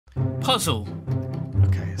puzzle.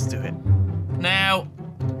 Okay, let's do it. Now,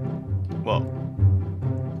 What?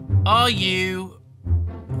 are you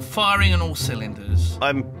firing on all cylinders?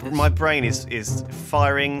 My brain is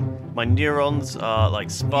firing. My neurons are like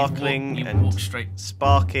sparkling and walk straight,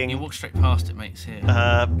 sparking. You walk straight past it, mates. Here.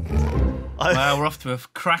 Wow, we're off to a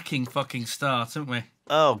cracking fucking start, aren't we?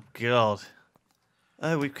 Oh god.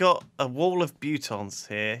 Oh, we've got a wall of butons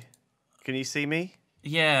here. Can you see me?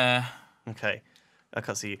 Yeah. Okay, I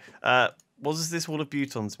can't see you. What does this wall of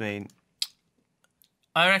butons mean?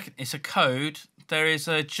 I reckon it's a code. There is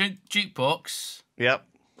a jukebox. Yep.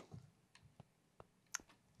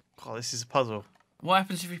 Oh, this is a puzzle. What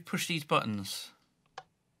happens if you push these buttons?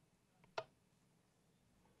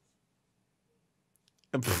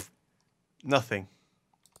 Nothing.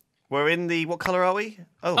 We're in the... What colour are we?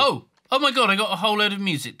 Oh my god, I got a whole load of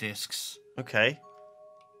music discs. Okay.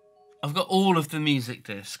 I've got all of the music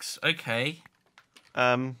discs. Okay.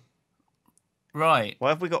 Right. Why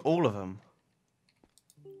have we got all of them?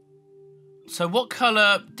 So what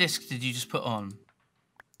colour disc did you just put on?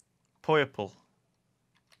 Purple.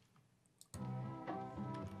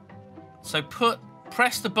 So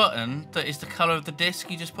press the button that is the colour of the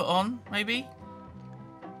disc you just put on, maybe?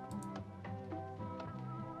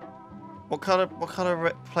 What colour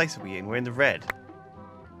place are we in? We're in the red.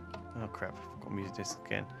 Oh crap, I've got music disc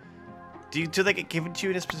again. Do they get given to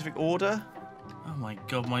you in a specific order? Oh my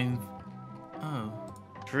god, mine... Oh.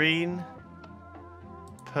 Green.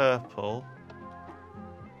 Purple.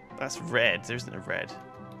 That's red. There isn't a red.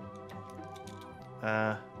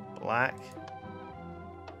 Black.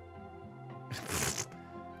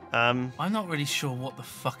 I'm not really sure what the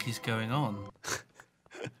fuck is going on.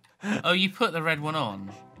 Oh, you put the red one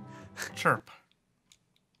on. Chirp.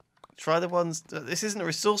 Try the ones... This isn't a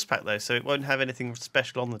resource pack, though, so it won't have anything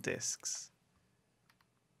special on the discs.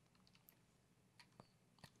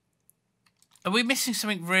 Are we missing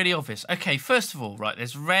something really obvious? Okay, first of all, right,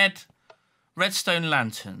 there's redstone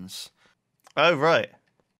lanterns. Oh, right.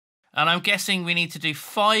 And I'm guessing we need to do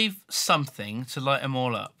 5 something to light them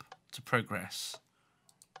all up to progress.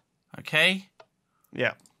 Okay?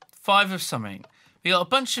 Yeah. 5 of something. We got a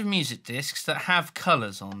bunch of music discs that have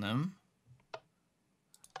colours on them.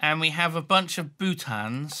 And we have a bunch of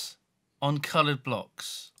boutons on coloured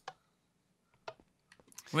blocks.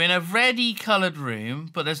 We're in a reddy coloured room,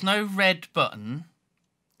 but there's no red button.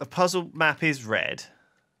 The puzzle map is red.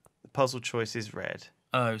 The puzzle choice is red.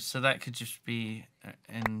 Oh, so that could just be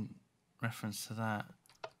in reference to that.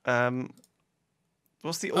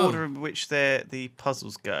 What's the order in which the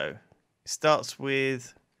puzzles go? It starts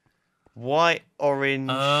with white, orange...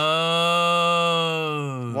 Oh.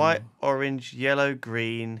 White, orange, yellow,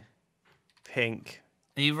 green, pink.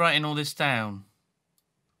 Are you writing all this down?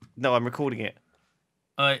 No, I'm recording it.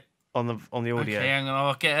 On the audio. Okay, hang on.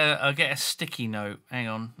 I'll get a sticky note. Hang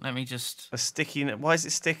on. Let me just... A sticky note? Why is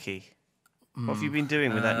it sticky? What have you been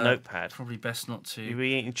doing with that notepad? Probably best not to. You've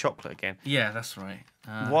been eating chocolate again. Yeah, that's right.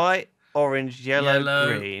 White, orange, yellow,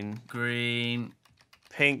 green,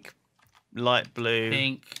 pink, light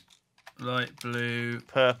blue, light blue,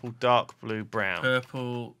 purple, dark blue, brown.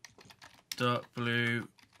 Purple, dark blue,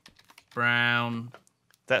 brown.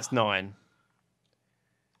 That's 9.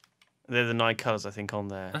 They're the 9 colours, I think, on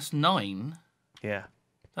there. That's 9? Yeah.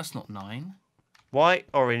 That's not 9. White,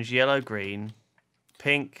 orange, yellow, green,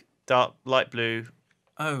 pink, dark, light blue.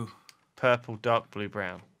 Oh. Purple, dark blue,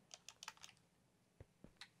 brown.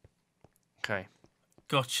 Okay.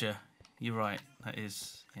 Gotcha. You're right. That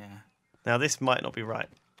is, yeah. Now, this might not be right,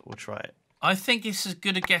 but we'll try it. I think it's as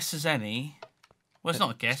good a guess as any. Well, it's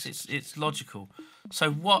not a guess. It's logical.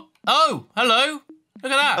 So what... Oh! Hello!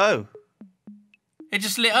 Look at that! Oh! It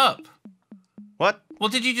just lit up. What?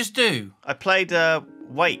 What did you just do? I played,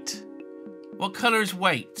 wait. What colour is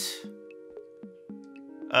wait?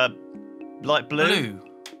 Light blue. Blue.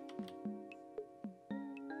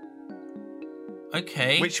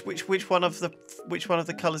 Okay. Which one of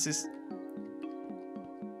the colours is...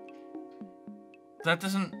 That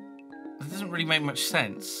doesn't really make much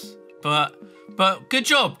sense. But good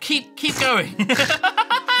job. Keep going.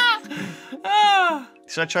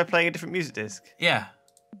 Should I try playing a different music disc? Yeah.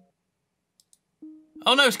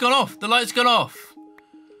 Oh no, it's gone off. The light's gone off.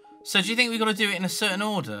 So do you think we've got to do it in a certain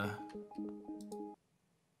order?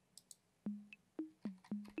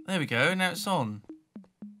 There we go. Now it's on.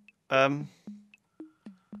 Oh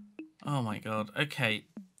my god. Okay.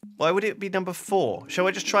 Why would it be number 4? Shall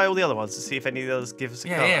I just try all the other ones to see if any of the others give us a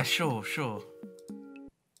colour? Yeah, sure.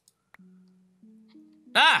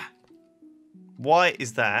 Ah! White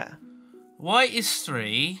is that. White is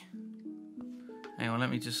 3. Hang on, let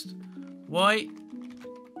me just... White...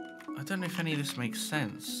 I don't know if any of this makes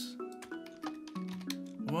sense.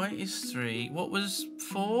 White is 3. What was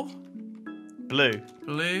 4? Blue.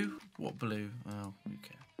 Blue? What blue? Oh,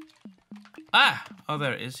 okay. Ah! Oh,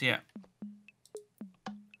 there it is, yeah.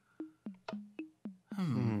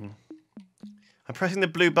 I'm pressing the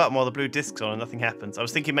blue button while the blue disc's on and nothing happens. I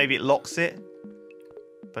was thinking maybe it locks it,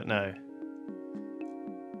 but no.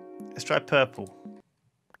 Let's try purple.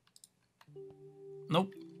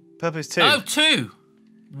 Nope. Purple is 2. Oh, 2!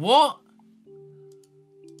 What?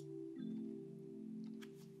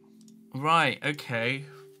 Right, okay.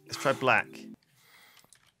 Let's try black.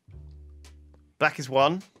 Black is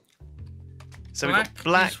 1. So we've got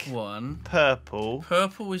black, is 1. purple.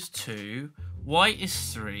 Purple is 2. White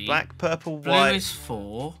is 3. Black, purple, Blue white. is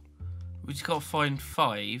 4. We just got to find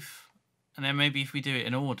 5. And then maybe if we do it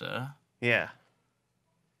in order. Yeah.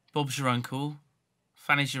 Bob's your uncle.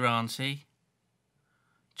 Fanny's your auntie.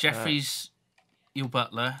 Jeffrey's your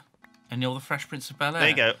butler. And you're the Fresh Prince of Bel-Air. There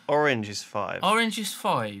you go. Orange is 5. Orange is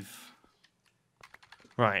 5.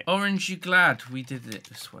 Right. Orange, you glad we did it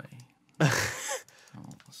this way? Oh,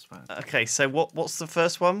 that's bad. Okay, so what's the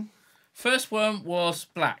first one? First one was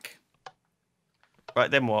black.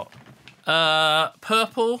 Right, then what?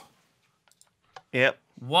 Purple. Yep.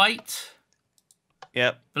 White.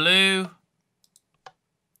 Yep. Blue.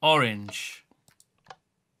 Orange.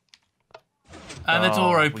 And the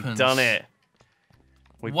door opens. We've done it.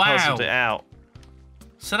 We Wow. puzzled it out.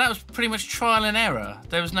 So that was pretty much trial and error.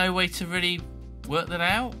 There was no way to really work that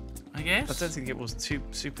out, I guess. I don't think it was super.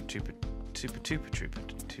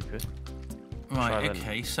 Right, Trial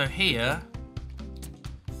okay, so here...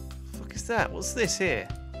 The fuck is that? What's this here?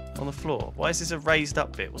 On the floor. Why is this a raised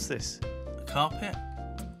up bit? What's this? Carpet?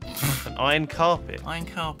 An iron carpet? Iron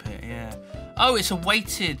carpet, yeah. Oh, it's a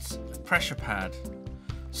weighted pressure pad.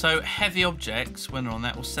 So heavy objects, when they're on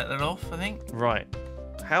that, will set that off, I think. Right.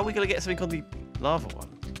 How are we going to get something on the lava one?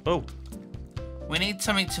 Oh. We need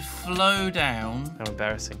something to flow down. How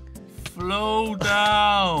embarrassing. Flow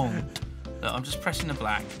down! Look, I'm just pressing the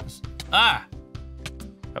black. Ah!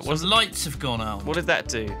 Some lights have gone on. What did that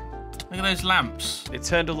do? Look at those lamps. It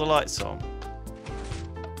turned all the lights on.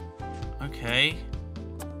 Okay.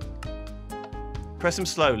 Press them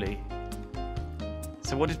slowly.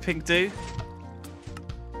 So what did pink do?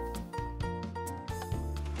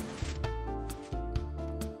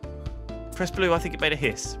 Press blue, I think it made a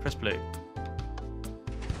hiss. Press blue.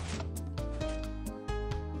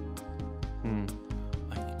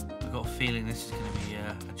 I've got a feeling this is going to be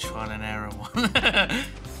a trial and error one.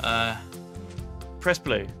 Press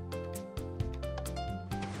blue.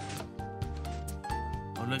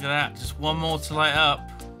 Oh, look at that. Just one more to light up.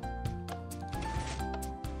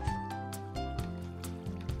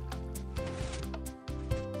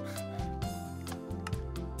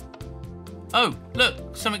 Oh,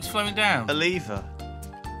 look. Something's flowing down. A lever.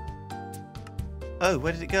 Oh,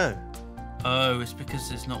 where did it go? Oh, it's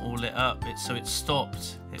because it's not all lit up. So it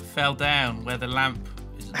stopped. It fell down where the lamp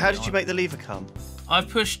is. How did you make the lever come? I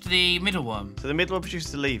pushed the middle one. So the middle one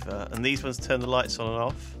produces the lever, and these ones turn the lights on and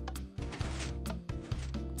off.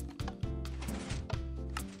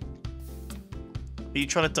 Are you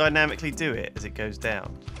trying to dynamically do it as it goes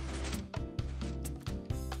down?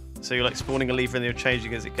 So you're like spawning a lever and you're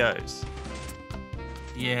changing as it goes?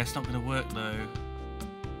 Yeah, it's not going to work though.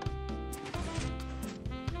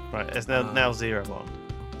 Right, it's now 0, 1.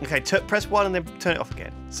 Okay, press 1 and then turn it off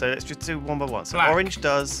again. So let's just do one by one. So Black. orange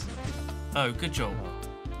does... Oh, good job.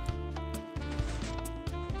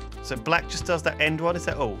 So black just does that end one, is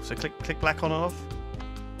that all? So click black on and off.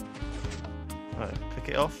 Right, click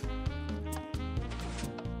it off.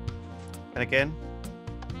 And again.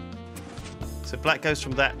 So black goes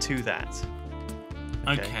from that to that.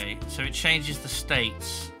 Okay, so it changes the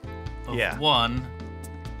states of Yeah. 1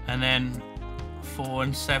 and then 4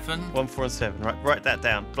 and 7. 1, 4, and 7. Right, write that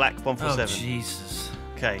down. Black 1, 4, Oh, 7. Jesus.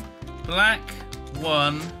 Okay. Black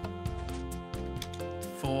 1,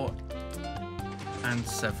 4 and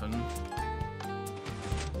 7.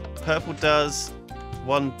 Purple does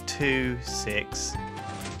 1, 2, 6.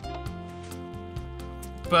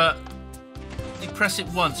 But you press it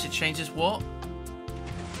once, it changes what?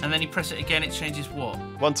 And then you press it again, it changes what?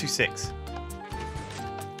 1, 2, 6.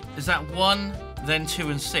 Is that 1, then 2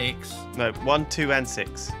 and 6? No, 1, 2, and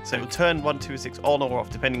 6. So it will turn 1, 2, and 6 on or off,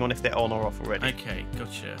 depending on if they're on or off already. Okay,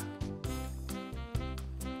 gotcha.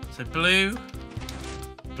 So blue.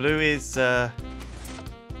 Blue is, I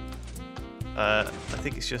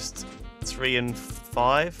think it's just 3 and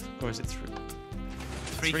 5, or is it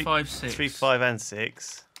 3? 3, 5, 6. 3, 5, and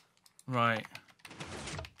 6. Right.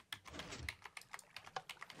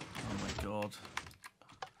 Oh my god.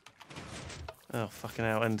 Oh fucking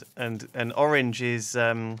hell! And orange is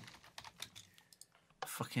 4,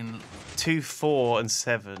 fucking... 2, 4, and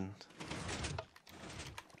 7.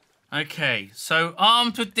 Okay, so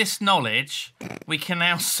armed with this knowledge, we can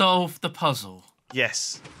now solve the puzzle.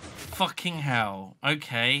 Yes. Fucking hell.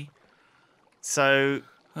 Okay. So...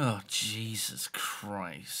 Oh, Jesus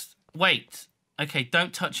Christ. Wait. Okay,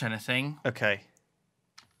 don't touch anything. Okay.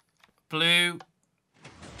 Blue.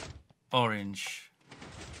 Orange.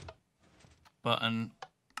 Button.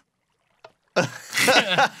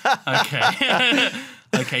 Okay.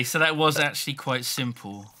 Okay, so that was actually quite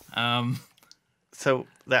simple. So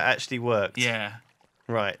that actually worked? Yeah.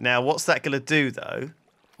 Right. Now, what's that going to do, though?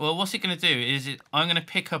 Well, what's it going to do is I'm going to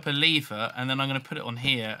pick up a lever and then I'm going to put it on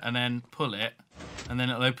here and then pull it and then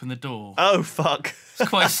it'll open the door. Oh, fuck. It's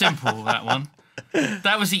quite simple, that one.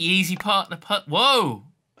 That was the easy part. Whoa!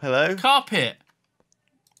 Hello? Carpet.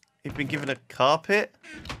 You've been given a carpet?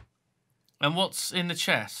 And what's in the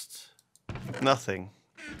chest? Nothing.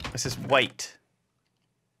 It says wait.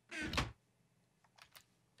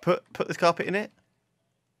 Put the carpet in it?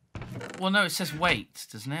 Well, no, it says wait,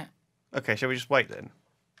 doesn't it? Okay, shall we just wait then?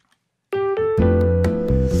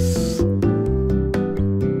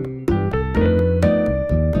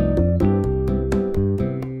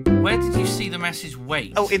 Where did you see the message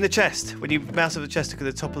wait? Oh, in the chest. When you mouse over the chest, look at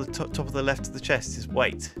the top of the left of the chest is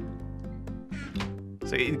wait.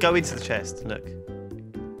 So you go into the chest and look.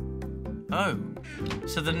 Oh.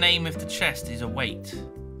 So the name of the chest is a wait.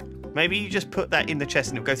 Maybe you just put that in the chest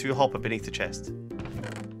and it'll go through a hopper beneath the chest.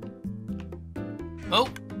 Oh,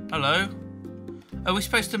 hello. Are we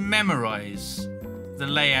supposed to memorise the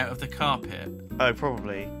layout of the carpet? Oh,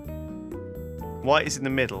 probably. White is in the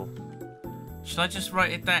middle. Should I just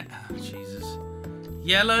write it down? Oh, Jesus.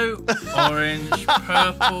 Yellow, orange,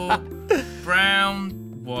 purple, brown,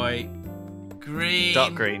 white, green,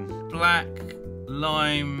 Dark green. black,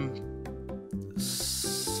 lime,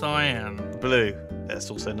 cyan. Blue. That's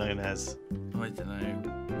also known as. I don't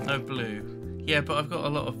know. No blue. Yeah, but I've got a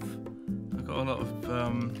lot of. Oh,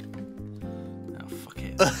 fuck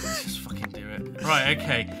it. Let's just fucking do it. Right.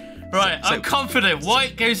 Okay. Right. I'm confident.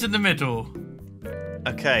 White goes in the middle.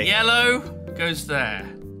 Okay. Yellow goes there.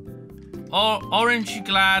 Orange, you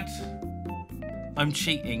glad? I'm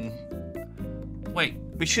cheating. Wait.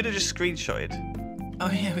 We should have just screenshotted. Oh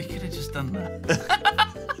yeah, we could have just done that.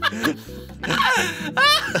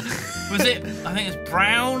 Was it? I think it's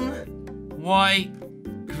brown, white,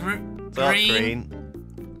 Dark green,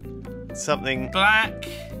 something. black,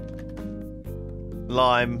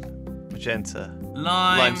 Lime, magenta.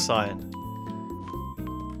 Lime cyan.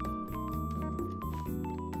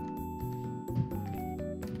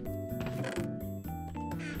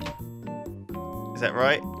 Is that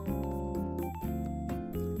right?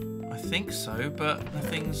 I think so, but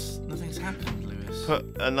nothing's happened, Lewis. Put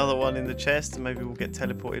another one in the chest and maybe we'll get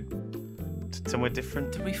teleported to somewhere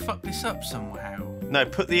different. Did we fuck this up somehow? No,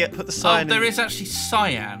 put the cyan. Oh, there is actually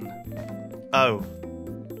cyan. Oh.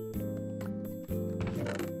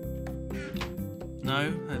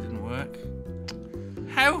 No, that didn't work.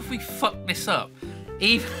 How have we fucked this up?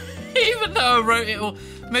 Even though I wrote it all.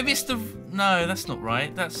 Maybe it's the. No, that's not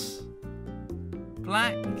right. That's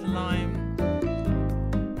black lime.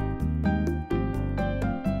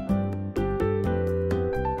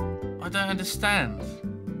 I don't understand.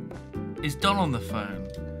 Is Don on the phone?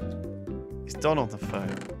 Is Don on the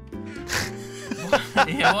phone?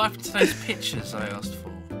 Yeah, what happened to those pictures I asked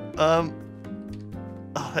for?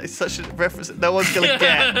 Oh, it's such a reference that no one's gonna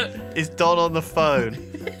get. Is Don on the phone?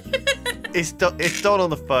 It's Don on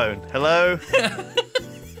the phone. Hello?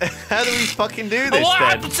 How do we fucking do this What then?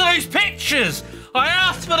 happened to those pictures? I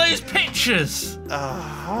asked for those pictures.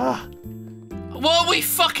 What are we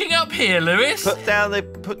fucking up here, Lewis? Put down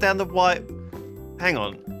the white. Hang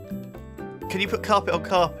on. Can you put carpet on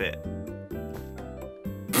carpet?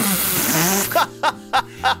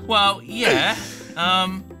 Well, yeah.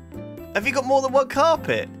 Have you got more than one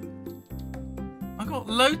carpet? I got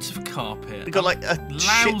loads of carpet. You got like a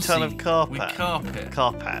shit ton of carpet. With carpet.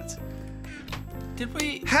 Carpet. Did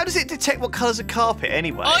we? How does it detect what colours are carpet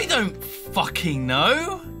anyway? I don't fucking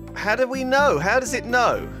know. How do we know? How does it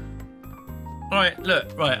know? Right,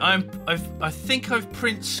 look. Right, I think I've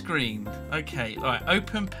print screened. Okay. Right,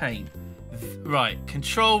 open paint. Right,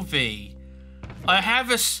 Control V.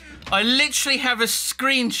 I literally have a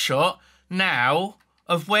screenshot now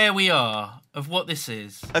of where we are, of what this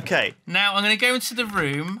is. Okay. Now I'm going to go into the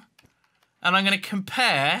room and I'm going to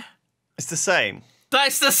compare. It's the same.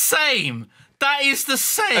 That's the same. That is the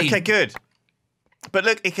same. Okay, good. But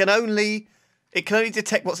look, it can only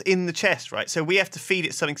detect what's in the chest, right? So we have to feed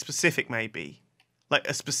it something specific, maybe, like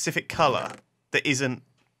a specific colour that isn't.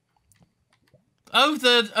 Oh,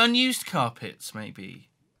 the unused carpets, maybe.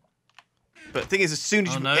 But the thing is, as soon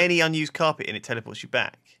as you put any unused carpet in, it teleports you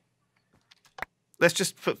back. Let's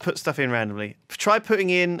just put stuff in randomly. Try putting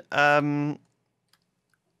in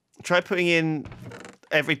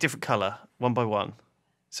every different colour, one by one.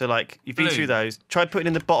 So, like, you've been through those. Try putting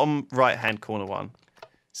in the bottom right-hand corner one.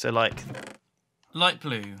 So, like... Light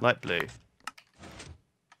blue. Light blue.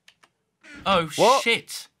 Oh,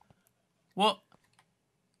 shit. What?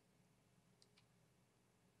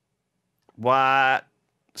 What?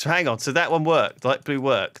 So, hang on. So, that one worked. Light blue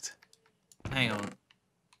worked. Hang on.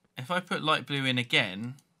 If I put light blue in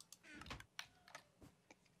again...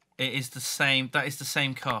 It is the same... That is the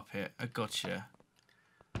same carpet. I gotcha.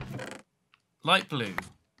 Light blue.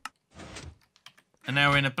 And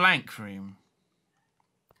now we're in a blank room.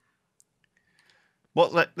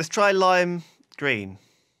 What? Let's try lime green.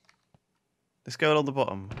 Let's go along the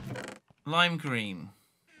bottom. Lime green.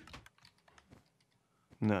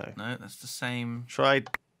 No. No, that's the same. Try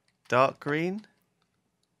dark green.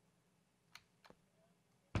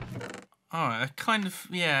 Alright, I kind of...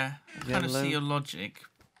 Yeah. I kind of see your logic.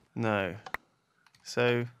 No.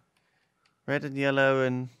 So, red and yellow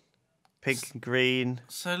and... Pink and green.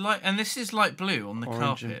 So and this is light blue on the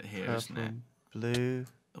carpet here, purple, isn't it? Blue.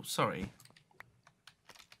 Oh, sorry.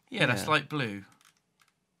 Yeah, that's light blue.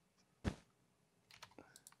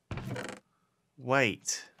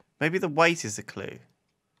 Wait. Maybe the weight is the clue.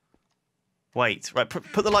 Wait. Right,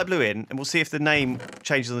 put the light blue in, and we'll see if the name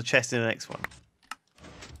changes on the chest in the next one.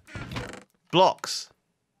 Blocks.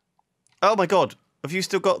 Oh my god. Have you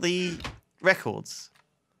still got the records?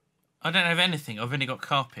 I don't have anything. I've only got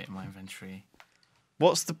carpet in my inventory.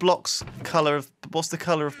 What's the colour of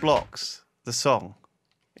blocks? The song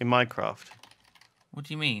in Minecraft. What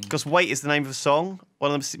do you mean? Because Wait is the name of a song. One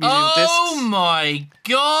of them musical discs. Oh my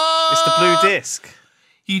god! It's the blue disc.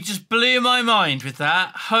 You just blew my mind with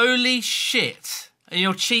that. Holy shit! And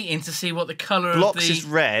you're cheating to see what the colour of the... Blocks is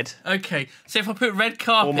red. Okay, so if I put red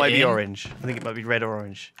carpet or maybe orange. I think it might be red or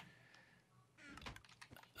orange.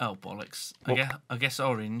 Oh, bollocks. I guess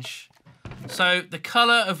orange. So, the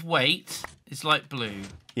colour of Wait is light blue.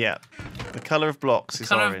 Yeah. The colour of blocks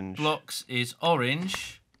is orange. The colour of blocks is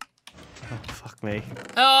orange. Oh, fuck me.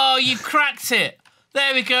 Oh, you cracked it!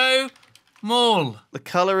 There we go. Mall. The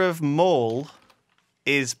colour of mall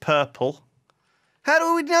is purple. How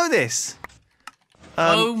do we know this?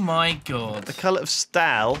 Oh my god. The colour of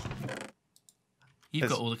stall. You've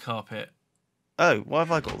got all the carpet. Oh, why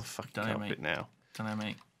have I got all the fucking carpet now? Don't know,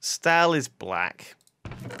 mate. Stall is black.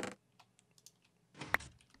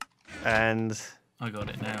 And I got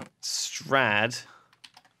it now. Strad.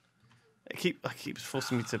 I keep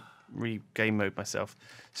forcing me to re-game mode myself.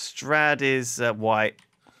 Strad is white.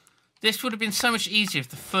 This would have been so much easier if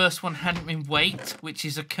the first one hadn't been Wait, which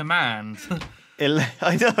is a command.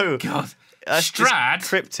 I know. God. That's Strad.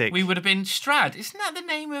 Cryptic. We would have been Strad. Isn't that the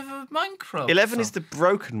name of a Minecraft 11 song? is the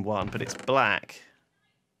broken one, but it's black.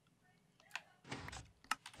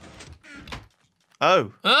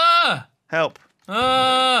 Oh. Help.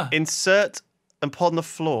 Insert upon the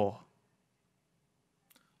floor.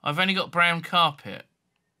 I've only got brown carpet.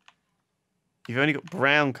 You've only got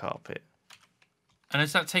brown carpet. And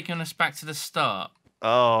is that taking us back to the start?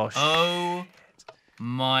 Oh, shit. Oh,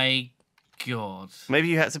 my God. Maybe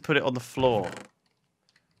you had to put it on the floor.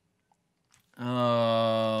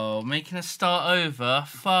 Oh, making us start over?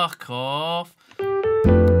 Fuck off.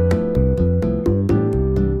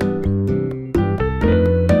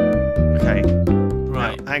 Okay.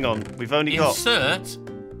 Right. Now, hang on. We've only got...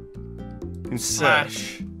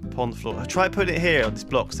 Insert upon the floor. Try putting it here on this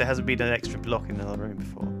block, because there hasn't been an extra block in another room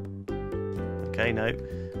before. Okay, no.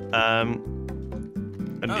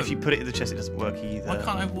 And if you put it in the chest, it doesn't work either. Why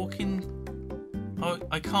can't I walk in? Oh,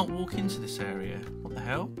 I can't walk into this area. What the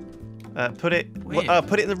hell? Put it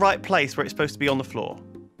in the right place where it's supposed to be on the floor.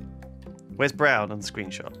 Where's brown on the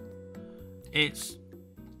screenshot? It's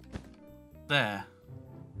there.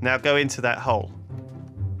 Now go into that hole.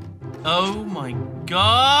 Oh my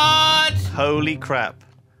God! Holy crap.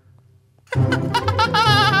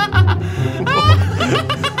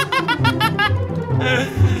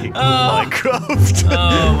 Minecraft.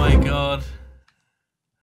 Oh my God.